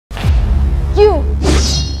You!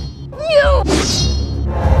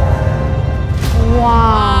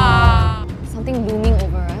 Wow! Something looming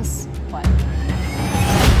over us. What?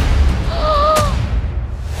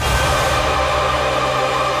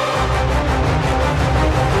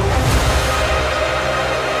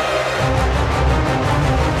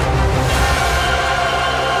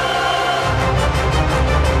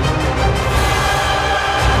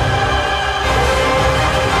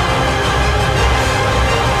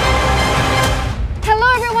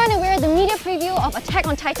 Attack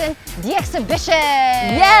on Titan, the exhibition!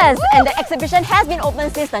 Yes! Woo! And the exhibition has been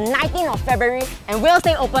open since the 19th of February and will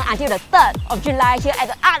stay open until the 3rd of July here at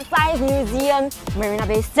the ArtScience Museum, Marina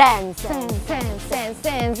Bay Sands.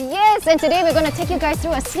 Sands. Yes! And today we're going to take you guys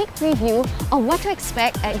through a sneak preview of what to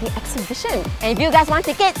expect at the exhibition. And if you guys want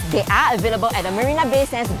tickets, they are available at the Marina Bay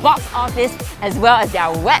Sands box office as well as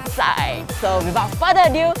their website. So without further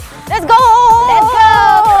ado, let's go! Let's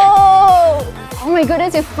go! Oh my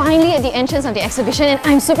goodness, we're finally at the entrance of the exhibition and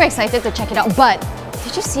I'm super excited to check it out. But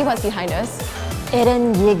did you see what's behind us?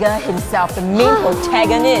 Eren Yeager himself, the main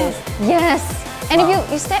protagonist. Yes! And if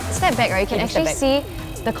you step back, right, you can actually see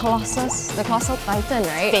the colossal titan,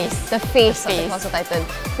 right? The face of the colossal titan,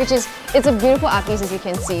 which is, it's a beautiful art piece as you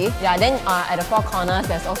can see. Yeah, then at the four corners,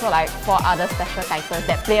 there's also like 4 other special titans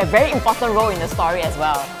that play a very important role in the story as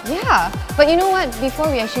well. Yeah, but you know what? Before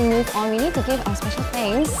we actually move on, we need to give our special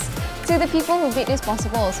thanks to the people who made this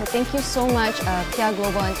possible. So thank you so much, PR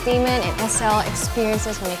Global Entertainment and SL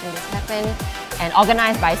Experiences for making this happen. And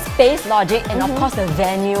organised by SPACElogic and of course the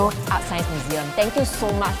venue, ArtScience Museum. Thank you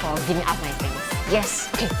so much for giving us nice things. Yes.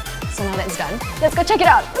 Okay, so now that's done. Let's go check it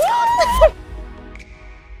out.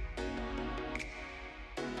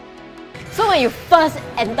 So when you first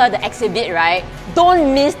enter the exhibit, right,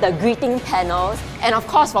 don't miss the greeting panels. And of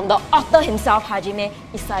course from the author himself, Hajime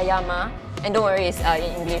Isayama. And don't worry, it's in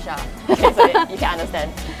English, okay, so you can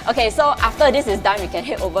understand. Okay, so after this is done, we can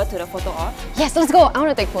head over to the photo op. Yes, let's go. I want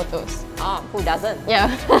to take photos. Who doesn't? Yeah.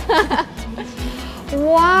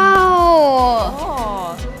 Wow!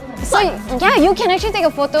 Oh. So yeah, you can actually take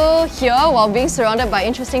a photo here while being surrounded by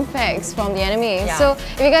interesting facts from the anime. Yeah. So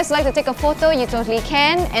if you guys like to take a photo, you totally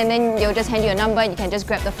can, and then they'll just hand you a number. You can just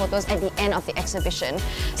grab the photos at the end of the exhibition.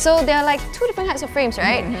 So there are like 2 different types of frames,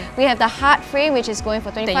 right? We have the hard frame, which is going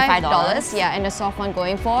for $25. Yeah, and the soft one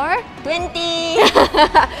going for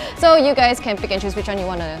 $20. So you guys can pick and choose which one you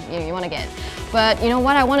wanna get. But you know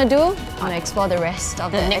what I want to do? I want to explore the rest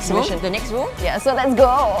of the exhibition. The next room? Yeah, so let's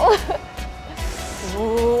go.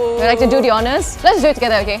 Ooh. Would you like to do the honors? Let's do it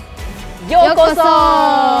together, okay? Yokoso!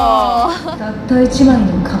 たった1枚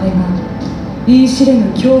の壁が言い知れ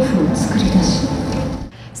ぬ恐怖を作り出し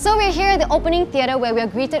So we're here at the opening theatre where we are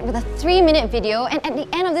greeted with a 3-minute video, and at the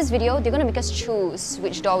end of this video, they're going to make us choose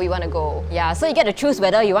which door we want to go. Yeah, so you get to choose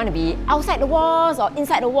whether you want to be outside the walls or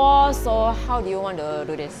inside the walls. So how do you want to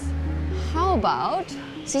do this? How about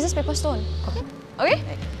scissors, paper, stone? Okay? Okay?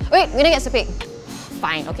 Wait, winner gets to pick.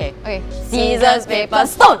 Fine, okay. Okay. Scissors, paper,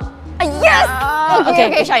 stone! Yes! Okay,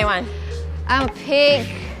 which one you want? I'm a pick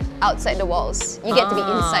outside the walls. You get to be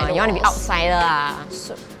inside the walls. You want to be outsider.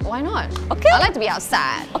 So, why not? Okay. I like to be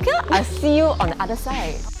outside. Okay, I'll see you on the other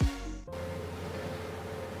side.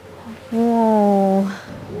 Whoa.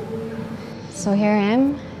 So here I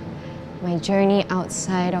am, my journey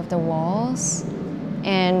outside of the walls.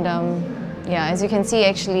 And yeah, as you can see,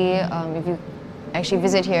 actually, if you actually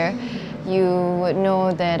visit here, you would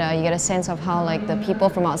know that you get a sense of how like the people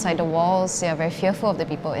from outside the walls, they are very fearful of the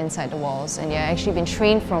people inside the walls, and they're actually been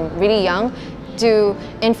trained from really young to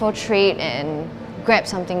infiltrate and grab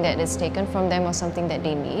something that is taken from them or something that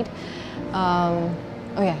they need. Oh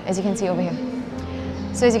yeah, as you can see over here.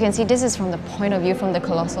 So as you can see, this is from the point of view from the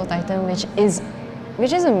Colossal Titan, which is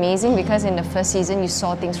amazing because in the first season you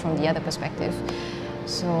saw things from the other perspective.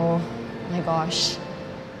 So, my gosh,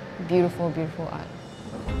 beautiful, beautiful art.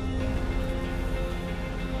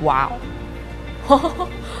 Wow.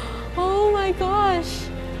 Oh my gosh.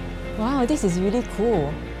 Wow, this is really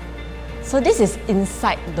cool. So this is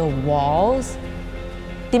inside the walls.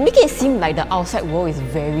 They make it seem like the outside world is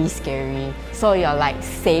very scary. So you're like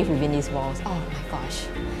safe within these walls. Oh my gosh.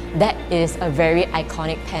 That is a very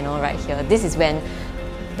iconic panel right here. This is when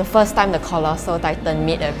the first time the Colossal Titan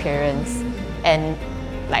made an appearance. And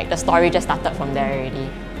like the story just started from there already.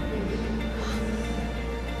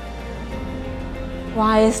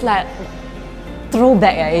 Wow, it's like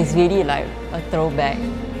throwback. It's really like a throwback.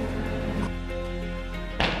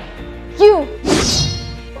 You!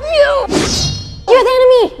 You're the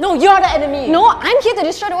enemy! No, you're the enemy! No, I'm here to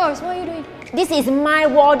destroy the walls. What are you doing? This is my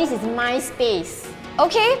wall, this is my space.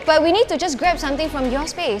 Okay, but we need to just grab something from your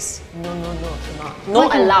space. No, cannot. No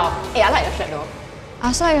allowed. Hey, I like your shirt though.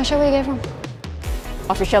 I saw your shirt. Where you get it from?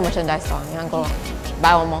 Official merchandise store. You want to go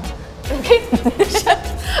buy one more? Okay.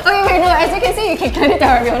 Okay, wait, no, as you can see, you can cut it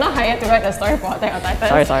out. You're not hired to write the story for Attack on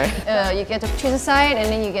Titan. Sorry. You get to choose a side and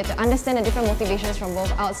then you get to understand the different motivations from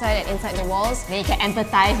both outside and inside the walls. Then you can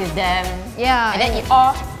empathize with them. Yeah. And then it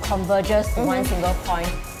all converges to one single point.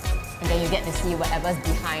 And then you get to see whatever's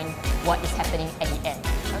behind what is happening at the end.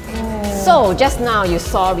 Okay. So just now you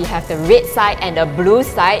saw we have the red side and the blue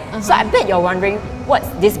side. So I bet you're wondering what's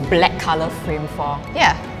this black color frame for?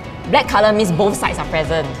 Yeah. Black color means both sides are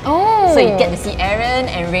present. Oh. So you get to see Eren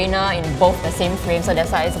and Reina in both the same frame, so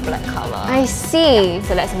that's why it's a black color. I see. Yeah.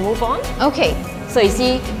 So let's move on. Okay. So you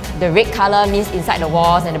see, the red color means inside the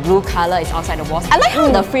walls and the blue color is outside the walls. I like how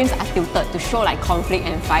the frames are tilted to show like conflict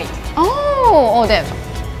and fight. Oh, damn.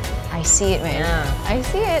 I see it, man. Yeah. I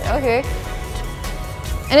see it, okay.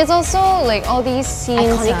 And it's also like all these scenes.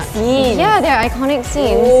 Iconic scenes. Yeah, they're iconic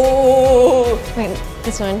scenes. Oh. Wait,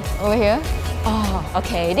 this one, over here. Oh,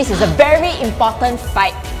 okay. This is a very important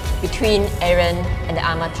fight between Eren and the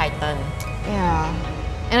Armor Titan. Yeah.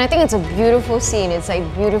 And I think it's a beautiful scene. It's like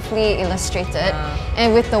beautifully illustrated.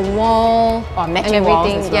 And with the wall and matching everything.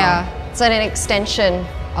 walls as well. Yeah. It's like an extension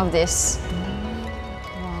of this.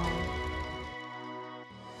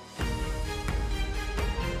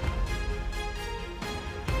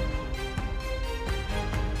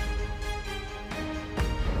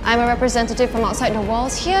 I'm a representative from outside the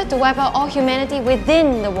walls, here to wipe out all humanity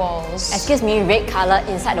within the walls. Excuse me, red color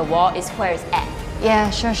inside the wall is where it's at. Yeah,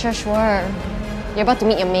 sure. You're about to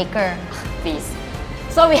meet your maker. Please.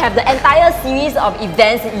 So we have the entire series of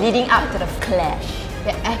events leading up to the clash.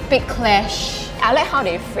 The epic clash. I like how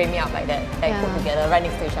they frame it up like that, like put together right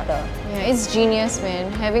next to each other. Yeah, it's genius,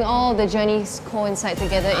 man. Having all the journeys coincide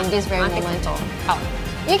together in this very moment.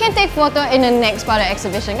 You can take photo in the next part of the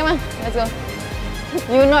exhibition. Come on, let's go.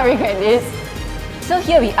 You will not regret this. So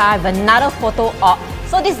here we are with another photo op.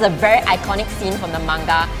 So this is a very iconic scene from the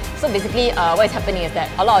manga. So basically what is happening is that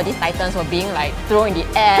a lot of these titans were being like thrown in the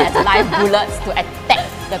air as live bullets to attack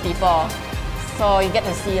the people. So you get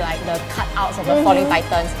to see like the cutouts of the falling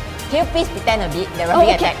titans. Can you please pretend a bit that we're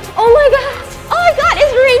being attacked? Oh my god! Oh my god,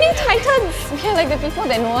 it's raining titans! We're like the people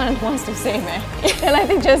that no one wants to save, man. They're like,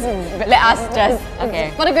 they just let us just...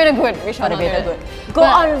 Okay. For the greater good, we shall For the greater good. Go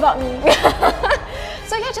on without me.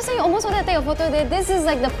 So yeah, just like you almost want to take a photo there, this is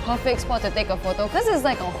like the perfect spot to take a photo because it's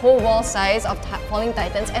like a whole wall size of falling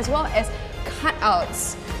titans as well as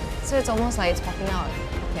cutouts. So it's almost like it's popping out.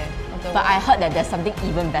 Okay. But I heard that there's something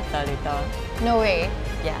even better later. No way.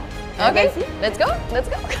 Yeah. Okay, let's go.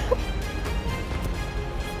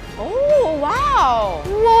 Oh, wow!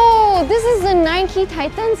 Whoa, this is the 9 key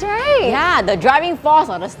titans, right? Yeah, the driving force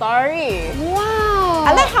of the story. Wow!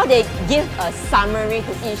 I like how they give a summary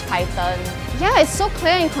to each titan. Yeah, it's so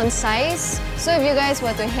clear and concise. So if you guys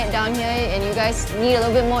were to head down here and you guys need a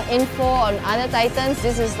little bit more info on other titans,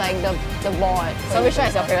 this is like the board. So which one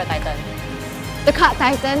is your favorite titan? The Card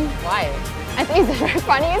Titan. Why? I think it's very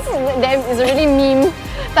funny. It's a really meme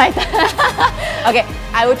titan. Okay,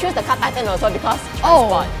 I will choose the Card Titan also because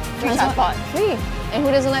transport. Free transport. Free. And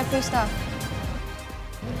who doesn't like free stuff?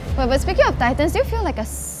 But speaking of titans, do you feel like a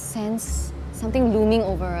sense, something looming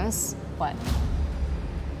over us? What?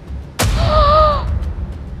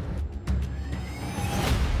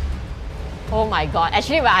 Oh my god,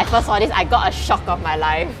 actually when I first saw this, I got a shock of my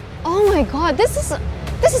life. Oh my god, this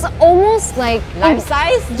is almost like... Life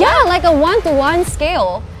size? Yeah, like a 1-to-1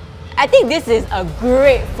 scale. I think this is a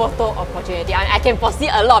great photo opportunity. I can foresee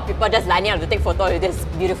a lot of people just lining up to take photos with this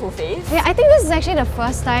beautiful face. Yeah, I think this is actually the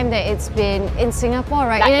first time that it's been in Singapore,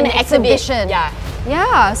 right? Like in an exhibition. Yeah.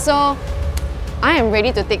 Yeah, so I am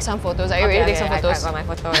ready to take some photos. Are you ready to take some photos? I got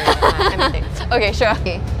my photo ready. Okay, sure.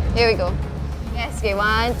 Okay, here we go. Yes, okay,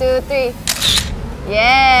 1, 2, 3.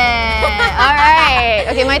 Yeah! Alright!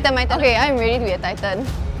 Okay, my turn. Okay, I'm ready to be a titan.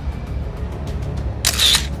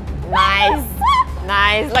 Nice!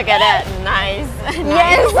 Nice, look at that. Nice.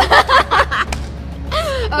 Yes!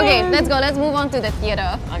 Okay, let's go. Let's move on to the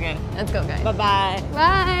theatre. Okay. Let's go, guys. Bye-bye.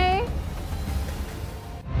 Bye!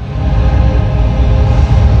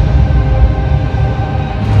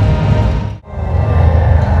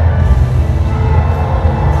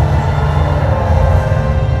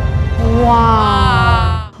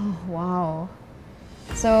 Wow. Oh, wow.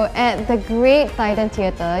 So at at the Great Titan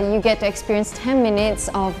Theatre, you get to experience 10 minutes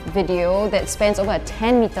of video that spans over a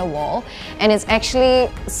 10-meter wall, and it's actually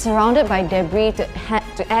surrounded by debris to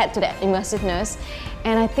add to that immersiveness.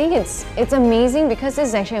 And I think it's amazing because this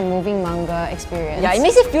is actually a moving manga experience. Yeah, it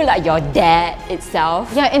makes you feel like you're there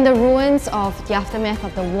itself. Yeah, in the ruins of the aftermath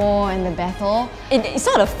of the war and the battle. It's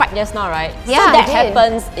sort of fight just now, right? Yeah, so that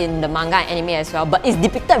happens in the manga and anime as well, but it's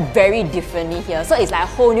depicted very differently here. So it's like a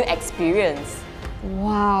whole new experience.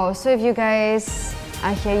 Wow, so if you guys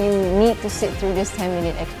are here, you need to sit through this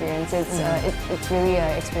 10-minute experience. It's really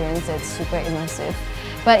an experience that's super immersive.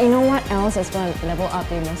 But you know what else is going to level up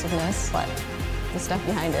the immersiveness? What? The stuff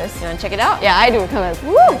behind us. You want to check it out? Yeah, I do. Come on.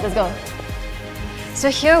 Woo! Let's go. So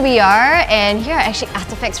here we are, and here are actually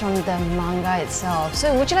artifacts from the manga itself.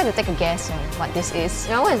 So would you like to take a guess on what this is?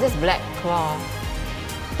 Now, what is this black claw?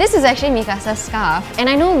 This is actually Mikasa's scarf, and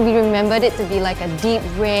I know we remembered it to be like a deep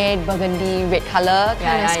red, burgundy, red color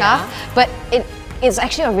kind of scarf, but it's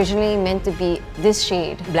actually originally meant to be this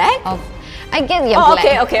shade. Black? I get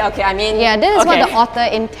black. Okay. I mean, yeah, this is what the author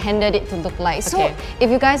intended it to look like. So if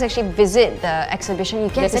you guys actually visit the exhibition, you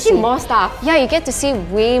get to see more stuff. Yeah, you get to see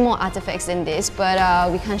way more artifacts than this,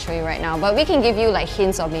 but we can't show you right now. But we can give you like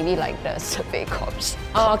hints of maybe like the survey corps.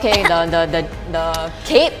 Oh, okay. the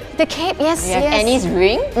cape. The cape, yes. We have Annie's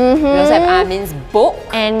ring. We also have Armin's book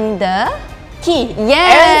and the key. Yeah.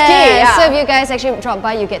 Key, yeah. So if you guys actually drop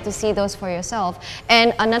by, you get to see those for yourself.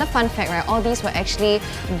 And another fun fact, right? All these were actually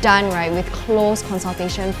done right with close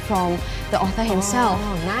consultation from the author himself.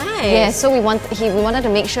 Oh, nice. Yeah. So we wanted to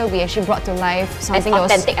make sure we actually brought to life something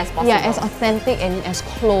as authentic as possible. Yeah, as authentic and as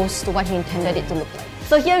close to what he intended it to look like.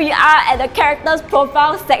 So here we are at the characters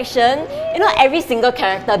profile section. You know, every single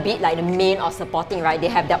character, be it like the main or supporting, right? They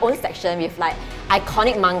have their own section with like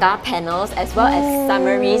iconic manga panels as well as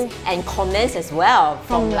summaries and comments as well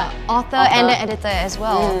from the author and the editor as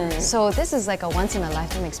well. So this is like a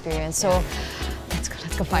once-in-a-lifetime experience. So let's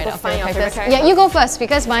go find out your favorite character. Yeah, you go first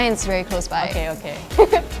because mine is very close by. Okay.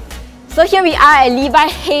 So here we are at Levi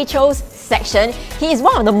Heicho's section. He is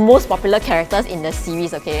one of the most popular characters in the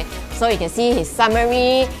series, okay? So you can see his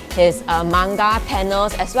summary, his manga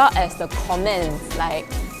panels, as well as the comments. Like,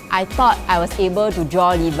 I thought I was able to draw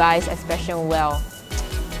Levi's expression well.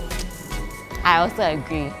 I also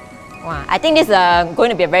agree. Wow, I think this is going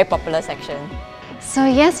to be a very popular section. So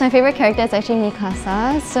yes, my favorite character is actually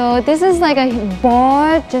Mikasa. So this is like a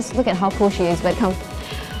board. Just look at how cool she is, but come.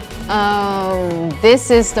 This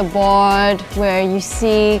is the board where you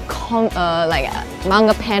see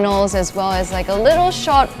manga panels as well as like a little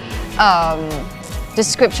short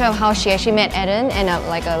description of how she actually met Eden and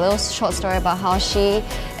like a little short story about how she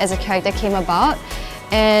as a character came about.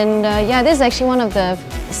 And yeah, this is actually one of the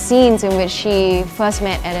scenes in which she first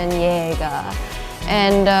met Eden Yeager.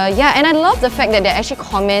 And yeah, and I love the fact that there are actually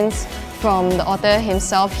comments from the author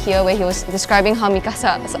himself here where he was describing how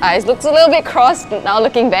Mikasa's eyes looks a little bit crossed now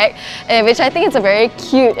looking back, which I think is a very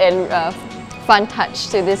cute and fun touch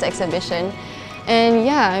to this exhibition. And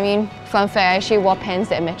yeah, I mean, fun fact, I actually wore pants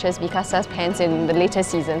that matches Mikasa's pants in the later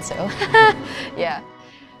season, so yeah.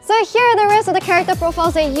 So here are the rest of the character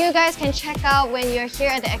profiles that you guys can check out when you're here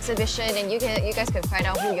at the exhibition, and you guys can find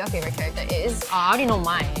out who your favorite character is. I already know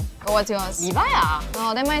mine. Oh, what's yours? Levi.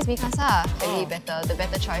 Oh, then mine is Mikasa. The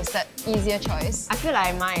better choice, the easier choice. I feel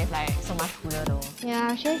like mine is like so much cooler though.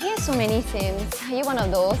 Yeah, he has so many Sims. Are you one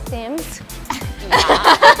of those Sims?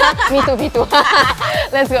 Yeah. Me too.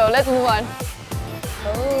 Let's go, let's move on.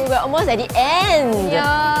 Oh, we're almost at the end.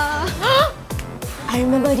 Yeah. I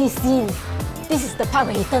remember this scene. This is the part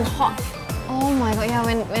where he turned hot. Oh my god, yeah,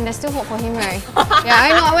 when there's still hope for him, right? Yeah, I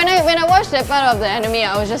know. When I watched that part of the anime,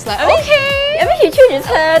 I was just like, okay. I mean, he chewed his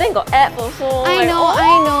hair, then got abs also. I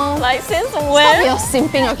know. Like, since somewhere. Stop your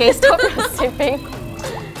simping, okay? Stop your simping.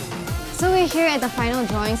 So we're here at the final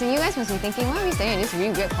drawings, and you guys must be thinking, why are we staying in this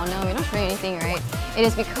really weird corner? We're not showing anything, right? It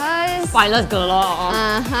is because... Spoilers galore.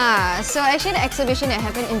 So actually the exhibition that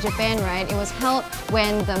happened in Japan, right? It was held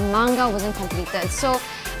when the manga wasn't completed. So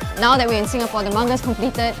now that we're in Singapore, the manga is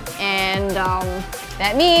completed, and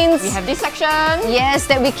that means... we have this section. Yes,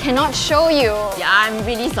 that we cannot show you. Yeah, I'm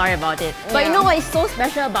really sorry about it. But you know what is so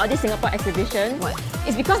special about this Singapore exhibition? What?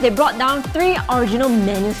 It's because they brought down 3 original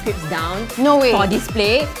manuscripts down No way. for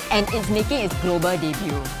display, and it's making its global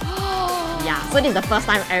debut. Yeah, so this is the first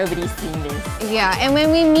time everybody's seeing this. Yeah, and when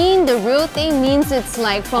we mean the real thing, means it's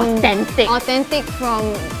like from authentic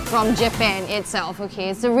from Japan itself. Okay,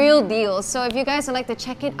 it's the real deal. So if you guys would like to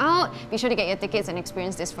check it out, be sure to get your tickets and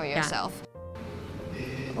experience this for yourself.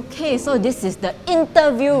 Okay, so this is the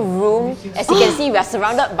interview room. As you can see, we are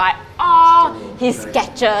surrounded by all his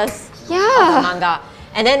sketches of the manga.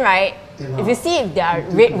 And then, right, If you see if there are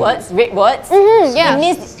red words, yeah. it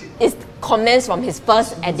means it's comments from his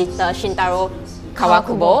first editor, Shintaro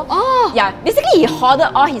Kawakubo. Oh. Yeah, basically he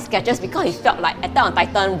hoarded all his sketches because he felt like Attack on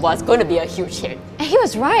Titan was going to be a huge hit. And he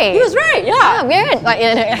was right. He was right, yeah. We're at, like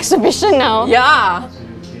in an exhibition now. Yeah.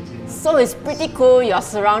 So it's pretty cool. You're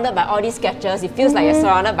surrounded by all these sketches. It feels like you're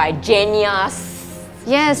surrounded by genius.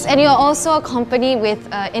 Yes, and you're also accompanied with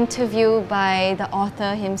an interview by the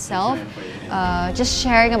author himself, just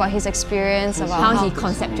sharing about his experience, about How he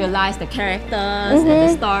conceptualized the characters and the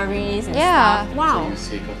stories and stuff. Wow.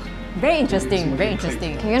 Very interesting, very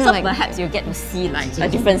interesting. Okay, so perhaps you'll get to see like a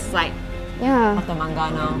different side of the manga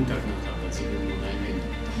now.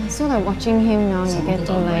 So like watching him now, you get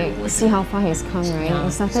to like see how far he's come, right?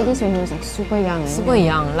 He started this when he was like super young. Super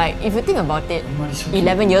young. Like if you think about it,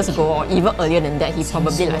 11 years ago or even earlier than that, he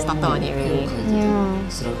probably like started on it really. Yeah.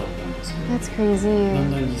 That's crazy.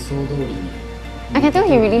 I can tell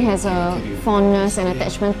he really has a fondness and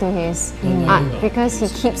attachment to his art because he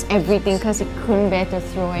keeps everything because he couldn't bear to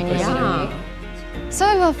throw any away. So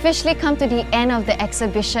we've officially come to the end of the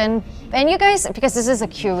exhibition. And you guys, because this is a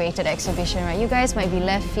curated exhibition, right? You guys might be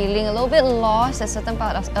left feeling a little bit lost at certain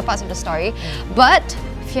parts of the story. But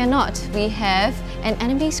fear not, we have an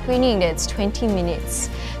anime screening that's 20 minutes.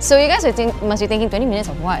 So you guys must be thinking 20 minutes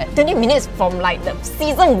of what? 20 minutes from like the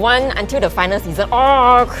season 1 until the final season,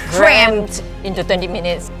 all crammed into 20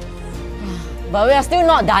 minutes. But we are still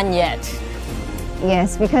not done yet.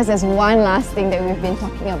 Yes, because there's one last thing that we've been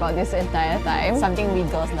talking about this entire time. Something we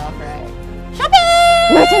girls love, right? Shopping!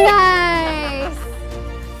 Merchandise!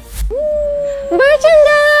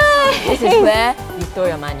 Merchandise! This is where you throw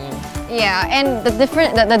your money. Yeah, and the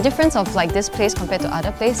difference of like this place compared to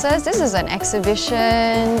other places, this is an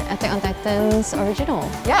exhibition, Attack on Titan's original.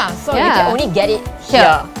 Yeah, so you can only get it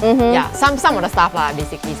here. Yeah, some of the stuff lah,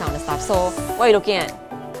 basically some of the stuff. So what are you looking at?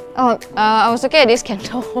 Oh, I was looking at this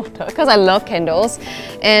candle holder because I love candles.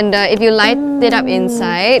 And if you light it up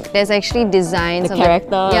inside, there's actually designs the of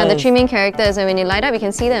characters. the trimming characters, and when you light up, you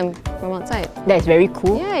can see them from outside. That's very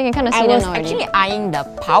cool. Yeah, you can kind of see I them was already. actually eyeing the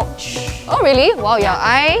pouch. Oh really? Wow, your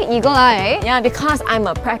eye, eagle eye. Yeah, because I'm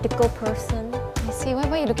a practical person. I see. Why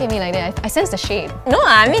are you looking at me like that? I sense the shade. No,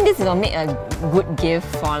 I mean this will make a good gift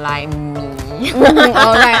for like me.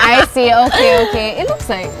 Oh right, I see. Okay. It looks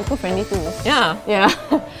like eco-friendly too. Yeah.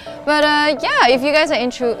 But yeah, if you guys are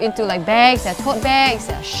into like bags, there are tote bags,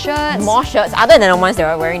 there are shirts. More shirts, other than the ones they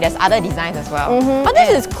were wearing, there's other designs as well. But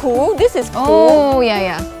this is cool, this is cool. Oh,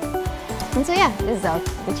 yeah. And so yeah, this is the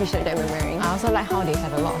t-shirt that we're wearing. I also like how they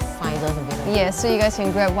have a lot of sizes available. Yeah, so you guys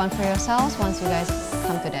can grab one for yourselves once you guys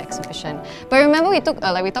come to the exhibition. But remember we talked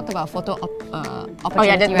about photo opportunity. Oh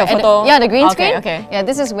yeah, the right? photo. The green screen. Okay. Yeah,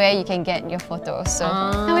 this is where you can get your photos. So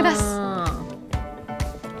come with us.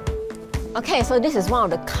 Okay, so this is one of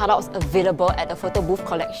the cutouts available at the photo booth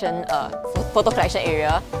collection, photo collection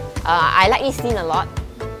area. I like this scene a lot.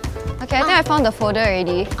 Okay, I think I found the photo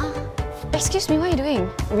already. Excuse me, what are you doing?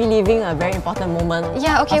 Reliving a very important moment.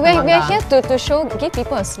 Yeah, okay, of the we're manga. here to give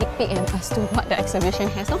people a sneak peek as to what the exhibition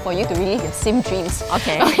has, not for you to relive your sim dreams.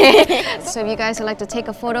 Okay. So if you guys would like to take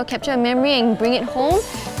a photo, capture a memory and bring it home,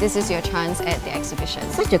 this is your chance at the exhibition.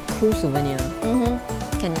 Such a cool souvenir.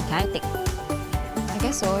 Can I take? I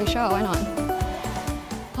guess so, sure, why not?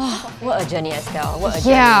 What a journey, Estelle. What a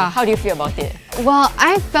journey. Yeah. How do you feel about it? Well,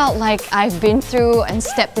 I felt like I've been through and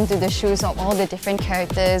stepped into the shoes of all the different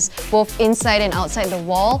characters, both inside and outside the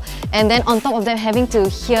wall. And then on top of that, having to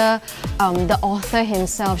hear the author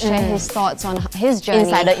himself share his thoughts on his journey.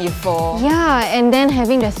 Insider info. Yeah, and then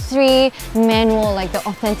having the 3 manual, like the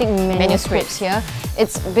authentic manuscripts here.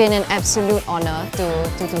 It's been an absolute honor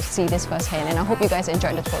to see this firsthand, and I hope you guys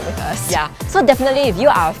enjoyed the tour with us. Yeah, so definitely if you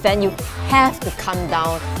are a fan, you have to come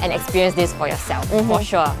down and experience this for yourself, for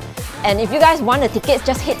sure. And if you guys want the tickets,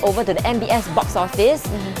 just head over to the MBS box office.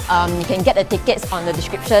 You can get the tickets on the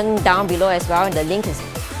description down below as well, and the link is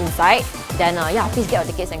inside. Then yeah, please get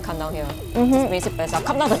your tickets and come down here. Experience it for yourself.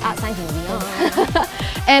 Come down to the ArtScience Museum.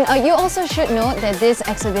 And you also should note that this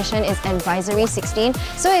exhibition is Advisory 16.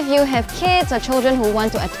 So if you have kids or children who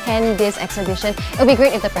want to attend this exhibition, it'll be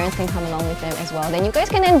great if the parents can come along with them as well. Then you guys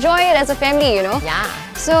can enjoy it as a family, you know? Yeah.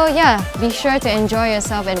 So yeah, be sure to enjoy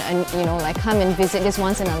yourself and you know, like come and visit this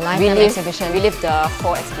once in a lifetime exhibition. Relive the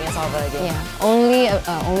whole experience all over again. Yeah,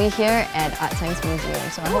 only here at ArtScience Museum.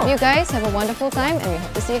 So I hope you guys have a wonderful time, and we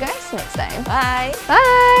hope to see you guys next time. Bye.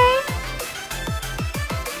 Bye!